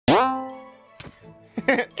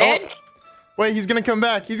Oh, wait, he's gonna come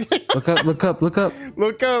back. He's gonna Look up, look up, look up.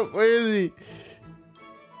 look up. Where is he?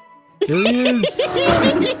 There he is.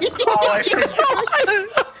 Oh, I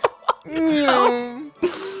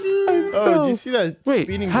Oh, did you see that Wait,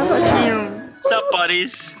 speeding? how did I die? What's up,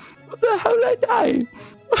 buddies? What the hell did I die?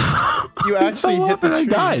 You actually So hit the often I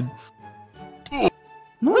tree. died.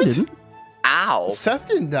 No, I didn't. Ow. Seth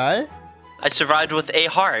didn't die. I survived with a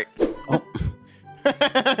heart. Oh,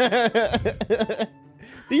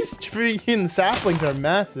 These freaking saplings are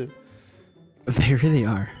massive. they really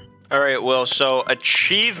are. Alright, well, so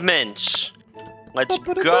achievements. Let's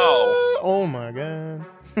go. Oh my god.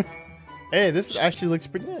 Hey, this actually looks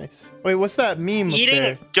pretty nice. Wait, what's that meme up Eating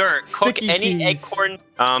there? dirt. Cook Sticky any keys. eggcorn.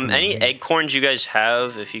 Any eggcorns you guys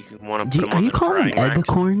have, if you want to put them Are on you the calling them drying rack.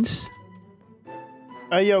 Eggcorns?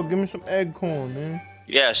 Hey, yo, give me some egg corn, man.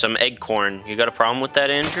 Yeah, some eggcorn. You got a problem with that,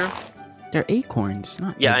 Andrew? They're acorns,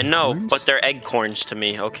 not Yeah, I know, eggcorns. but they're eggcorns to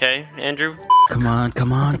me, okay, Andrew? Come on,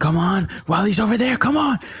 come on, come on. While he's over there, come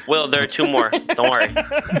on. Will, there are 2 more. Don't worry.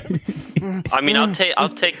 I mean, I'll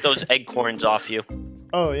take those eggcorns off you.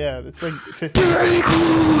 Oh yeah, it's like 50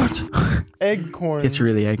 Eggcorns. egg corn. Mm. Gets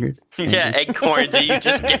really angry. Yeah, eggcorns. Are you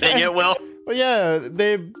just getting it, Will? Well, yeah,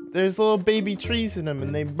 there's little baby trees in them,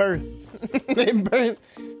 and they birth. they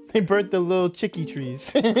birth the little chicky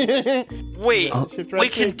trees. Wait, Oh. Shift we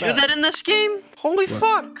right, can shift do back. that in this game? Holy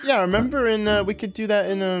fuck. Yeah, remember in we could do that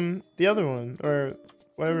in the other one or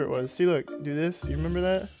whatever it was. See, look, do this. You remember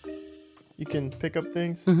that? You can pick up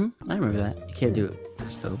things. I remember that. You can't do it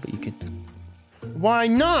this though, but you could. Why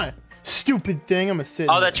not? Stupid thing. I'm gonna sit.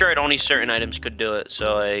 Oh, that's right. Only certain items could do it.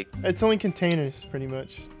 So, like, It's only containers, pretty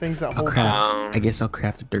much. Things that I'll hold. craft. Um, I guess I'll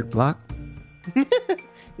craft a dirt block. You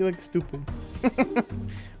look stupid.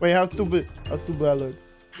 Wait, how stupid? How stupid I look?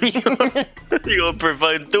 you gonna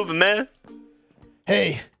provide stupid, man?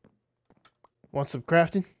 Hey, want some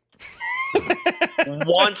crafting?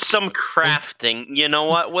 Want some crafting? You know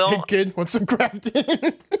what, Hey Will? kid, want some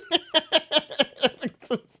crafting? It's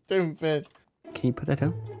so stupid. Can you put that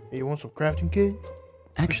down? Hey, you want some crafting, kid?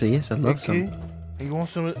 Actually, yes, I'd love Hey, some. kid? Hey, you want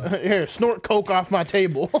some? Here, snort coke off my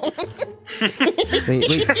table.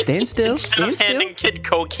 Wait, stand still. Instead Stand of still. handing Kid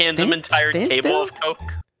Coke, hands him Stand- entire stand table still. of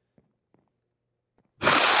Coke.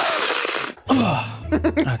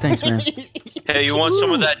 Oh, thanks, man. Hey, you want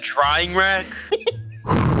some of that drying rack?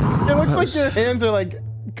 It looks like your hands are like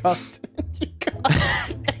cuffed.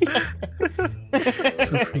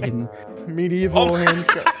 So freaking. Medieval Oh.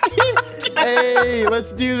 handcuff. Hey,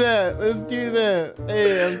 let's do that. Let's do that.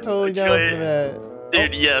 Hey, I'm totally down Okay. for that.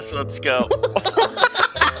 Dude, yes, let's go.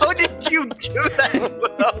 How did you do that,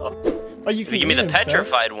 Will? Oh, you can Give me eat the them, Seth.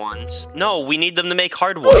 petrified ones. No, we need them to make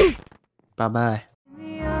hardwood. Bye bye.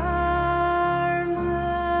 The arms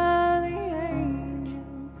of the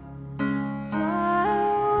angel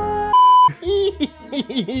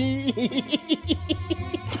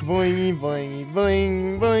Boingy, boingy,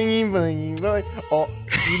 boing, boingy, boingy, boing. Oh,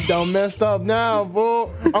 you done messed up now, boy.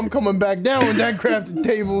 I'm coming back down with that crafting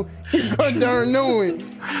table. You got darn know it.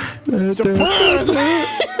 Surprise!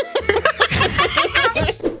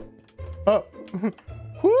 Oh,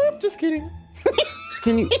 whoop! Just kidding.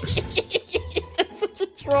 Can you? That's such a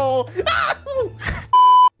troll.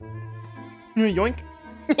 Yoink.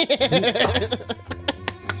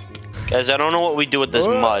 Guys, I don't know what we do with this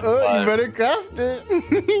mud. You but- better craft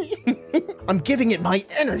it. I'm giving it my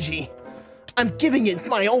energy. I'm giving it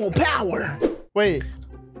my whole power. Wait,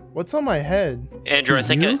 what's on my head? Andrew, I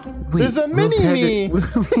think You? it. Wait, There's a Will's mini-me. head-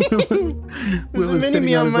 There's Will is a sitting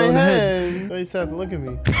mini-me on his my own head. Wait, Seth, look at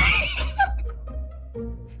me.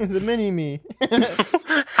 There's a mini-me.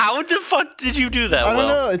 How the fuck did you do that, I don't Will?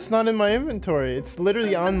 know. It's not in my inventory. It's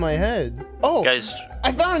literally on my head. Oh, Guys,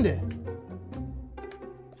 I found it.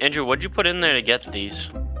 Andrew, what'd you put in there to get these?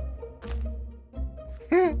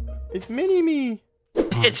 It's mini-me.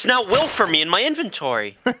 It's now Will for me in my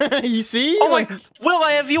inventory. You see? Oh my, Will,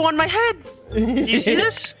 I have you on my head. Do you see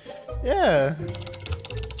this? Yeah.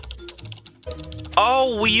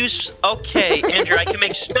 Oh, we use. Okay, Andrew, I can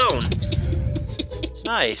make stone.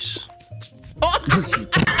 Nice.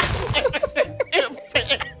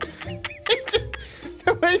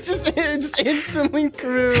 It just instantly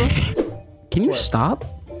grew. Can you What? stop?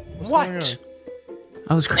 What?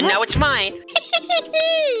 I was And crying. now it's mine.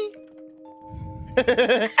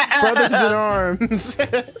 Brothers in arms.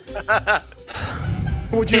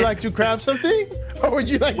 Would you like to craft something? Or would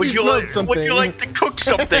you like to smoke something? Would you like to cook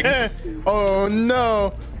something? Oh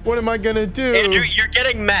no. What am I gonna do? Andrew, you're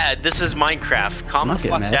getting mad. This is Minecraft. I'm Calm the not fuck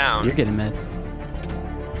getting mad. down. You're getting mad.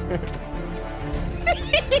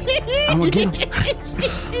 I'm gonna get him.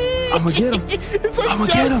 I'm gonna get him. It's like I'm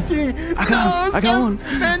gonna get him. jousting. I got him. I got one.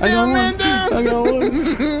 Man I got down, one. man down. I got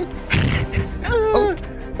one.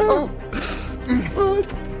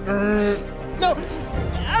 No.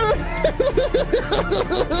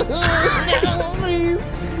 No, please.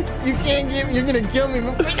 You can't get me. You're gonna kill me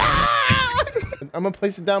before. I'm gonna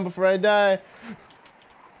place it down before I die.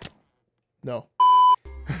 No.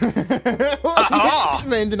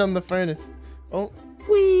 Landed on the furnace. Oh.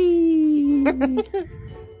 Whee!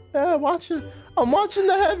 I'm watching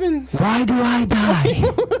the heavens. Why do I die?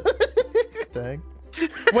 Dang.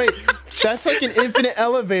 Wait, that's like an infinite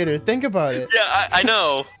elevator. Think about it. Yeah, I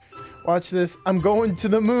know. Watch this. I'm going to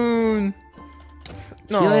the moon.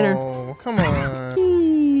 See you later. No, come on.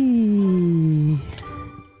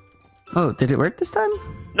 Oh, did it work this time?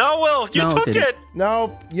 No, Will, you No, it took didn't. it.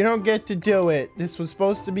 Nope, you don't get to do it. This was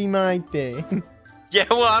supposed to be my thing. Yeah,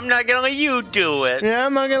 well, I'm not gonna let you do it. Yeah,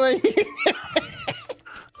 I'm not gonna let you.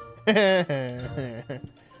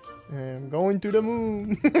 I'm going to the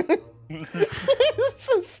moon. It's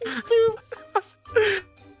so stupid.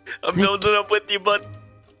 I'm building up with you, bud.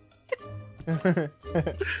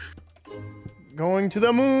 Going to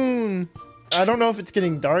the moon. I don't know if it's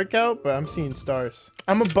getting dark out, but I'm seeing stars.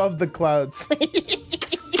 I'm above the clouds.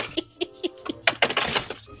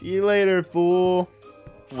 See you later, fool.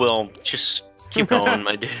 Will, just keep going,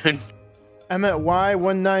 my dude. I'm at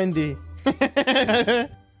Y190.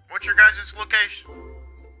 What's your guys' location?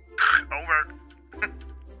 Over.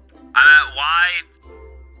 I'm at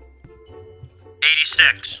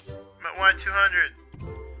Y86. I'm at Y200.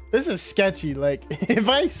 This is sketchy. Like, if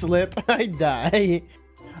I slip, I die.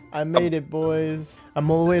 I made it, boys. I'm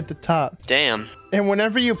all the way at the top. Damn. And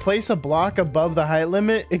whenever you place a block above the height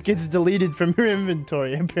limit, it gets deleted from your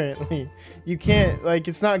inventory, apparently. You can't, like,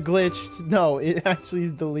 it's not glitched. No, it actually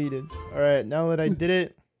is deleted. Alright, now that I did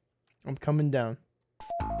it, I'm coming down.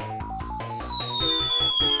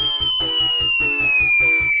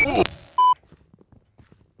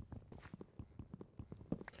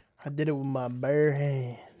 I did it with my bare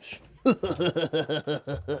hands.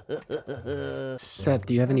 Seth,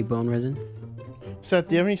 do you have any bone resin? Seth,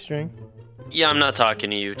 do you have any string? Yeah, I'm not talking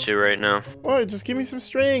to you two right now. Oh, just give me some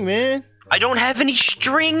string, man. I don't have any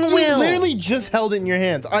string, You Will. literally just held it in your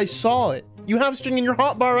hands. I saw it. You have string in your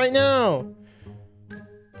hotbar right now.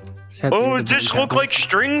 Seth, do you Oh, have does the this bone look samples? like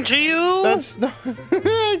string to you? That's not.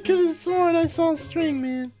 I could have sworn I saw string,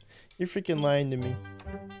 man. You're freaking lying to me.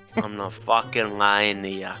 I'm not fucking lying to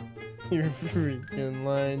ya. You're freaking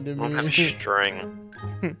lying to I don't have me. string.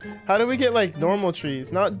 How do we get like normal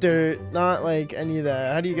trees? Not dirt, not like any of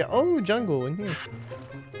that. How do you get? Oh, jungle in here.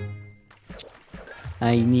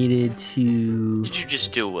 I needed to. What did you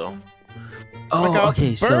just do, Will? Oh, I got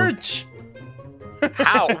okay, so birch.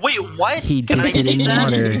 How? Wait, what? he Can I dipped it see in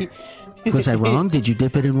that? water. Was I wrong? Did you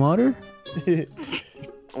dip it in water?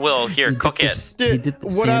 Will, here, He cook dipped it. the- he Dude, dipped the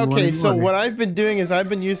what? sand one Okay, in so water. what I've been doing is I've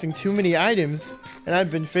been using too many items, and I've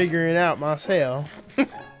been figuring it out myself.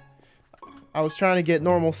 I was trying to get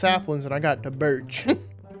normal saplings, and I got the birch.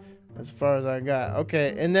 As far as I got.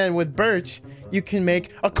 Okay, and then with birch, you can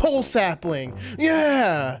make a coal sapling.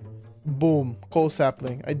 Yeah! Boom, coal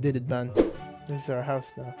sapling. I did it, man. This is our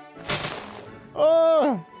house now.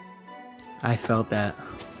 Oh! I felt that.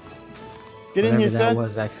 Get in Whatever here, that Seth.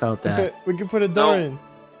 was, I felt that. We can put a door No. in.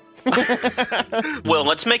 Will,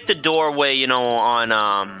 let's make the doorway, you know, on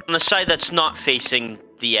the side that's not facing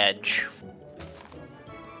the edge.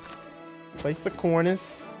 Place the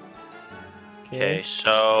cornice. Okay,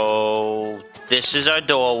 so this is our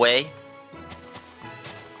doorway.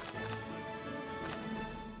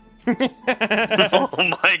 Oh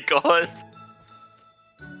my god.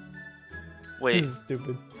 Wait, This is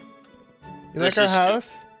stupid. You This like our is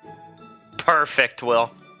house? perfect,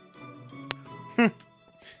 Will.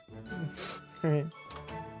 Right.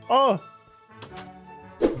 Oh,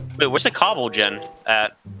 Wait, where's the cobble gen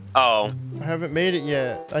at? Oh, I haven't made it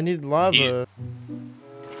yet. I need lava. You-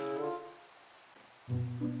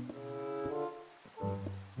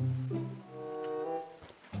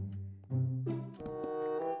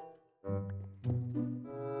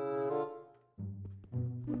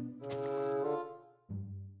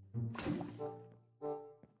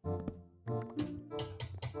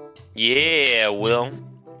 yeah, Will.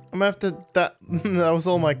 I'm gonna have to. That was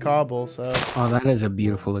all my cobble. So. Oh, that is a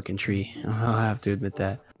beautiful looking tree. I'll have to admit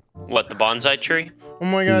that. What, the bonsai tree? Oh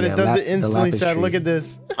my god, it does it the instantly. lapis Sad. tree. Look at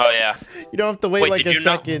this. Oh yeah. You don't have to wait Wait, like did a you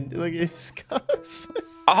know- second. Look, it just goes.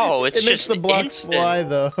 Oh, it's It makes just the blocks instant. fly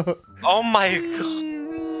though. Oh my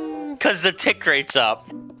god. Cause the tick rate's up.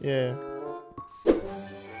 Yeah.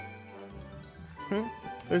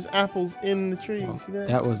 There's apples in the tree. Oh, You see that?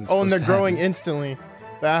 that wasn't Oh, and they're supposed to growing happen. instantly.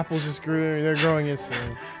 The apples just grew. They're growing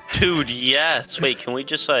instantly. Dude, yes. Wait, can we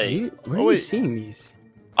just like? Where Oh, are you wait. seeing these?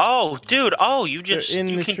 Oh, dude. Oh, you just in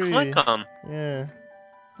you the can tree. click them. Yeah.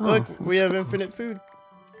 Oh, Look, we let's have go. infinite food.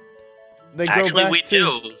 They grow Actually, back we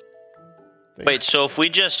too. do. Wait, so if we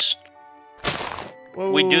just Whoa,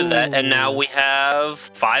 we do that, and now whoa. we have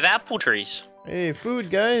 5 apple trees. Hey, food,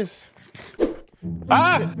 guys.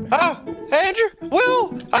 Ah! Ah! Andrew!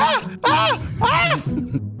 Will! Ah! Ah! Ah!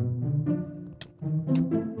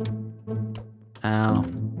 Ow.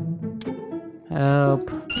 Help.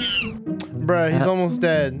 Bruh, he's almost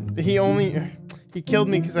dead. He killed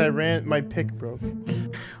me because my pick broke.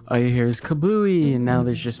 All you hear is kablooey, and now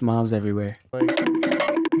there's just mobs everywhere. Like,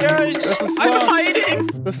 Guys, That's a I'm sloth. hiding!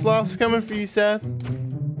 the sloth's coming for you, Seth.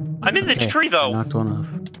 I'm in the Okay, tree, though. Knocked one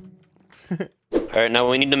off. Alright, now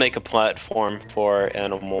we need to make a platform for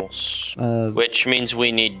animals. Which means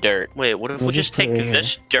we need dirt. Wait, what if We'll we just just put take it right here.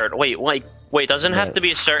 this dirt? Wait, doesn't it have Yeah. to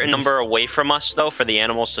be a certain number away from us, though, for the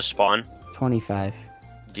animals to spawn? 25.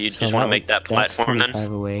 Do you So just want to make that that's platform, 25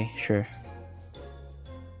 then? away, sure.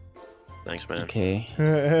 Thanks, man. Okay.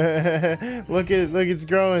 look, it's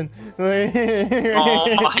growing.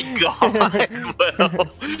 Oh my god, Will.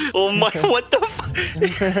 Oh my, what the fuck?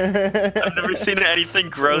 I've never seen anything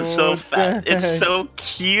grow so What fast. the It's heck? so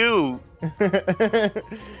cute.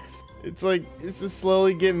 It's like, it's just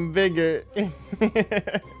slowly getting bigger.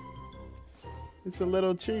 It's a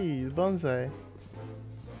little tree, bonsai.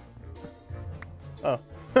 Oh.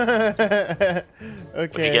 Okay.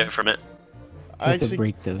 What do you get from it? You have to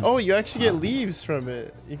break the... Oh, you actually get leaves from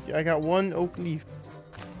it. I got 1 oak leaf.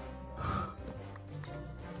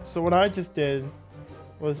 So what I just did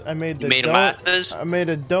was I made You made a matches? I made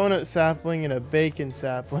a donut sapling and a bacon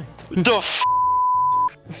sapling. The f.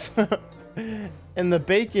 And the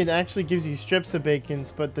bacon actually gives you strips of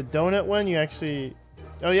bacons, but the donut one you actually...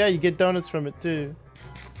 Oh yeah, you get donuts from it too.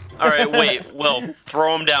 Alright, wait, Will,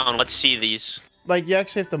 throw them down. Let's see these. Like, you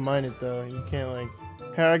actually have to mine it though. You can't like...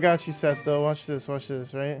 Here, I got you, Seth, though. Watch this,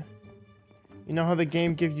 right? You know how the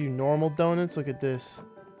game gives you normal donuts? Look at this.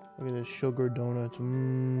 Look at this, sugar donuts.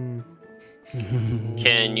 Mmm.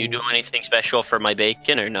 Can you do anything special for my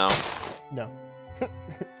bacon or no? No.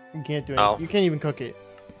 You can't do anything. Oh. You can't even cook it.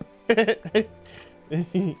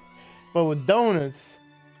 But with donuts,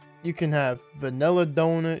 you can have vanilla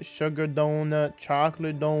donut, sugar donut,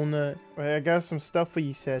 chocolate donut. Right, I got some stuff for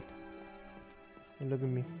you, Seth. Hey, look at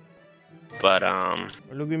me. But,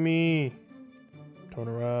 Look at me. Turn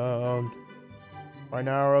around. Right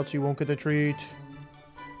now, or else you won't get the treat.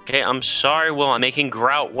 okay, I'm sorry, Will, I'm making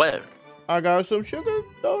grout wet. I got some sugar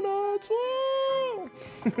donuts. Woo!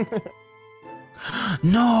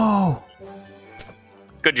 No!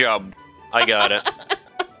 Good job. I got it.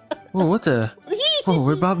 Whoa, what the? Whoa,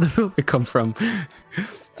 where'd Bob the Builder come from?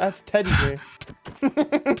 That's Teddy Bear.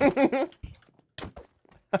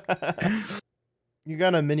 You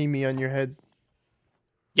got a mini me on your head.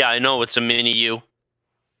 Yeah, I know, it's a mini you.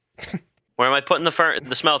 Where am I putting the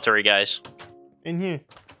smeltery, guys? In here.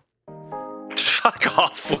 Fuck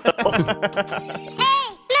off, Will.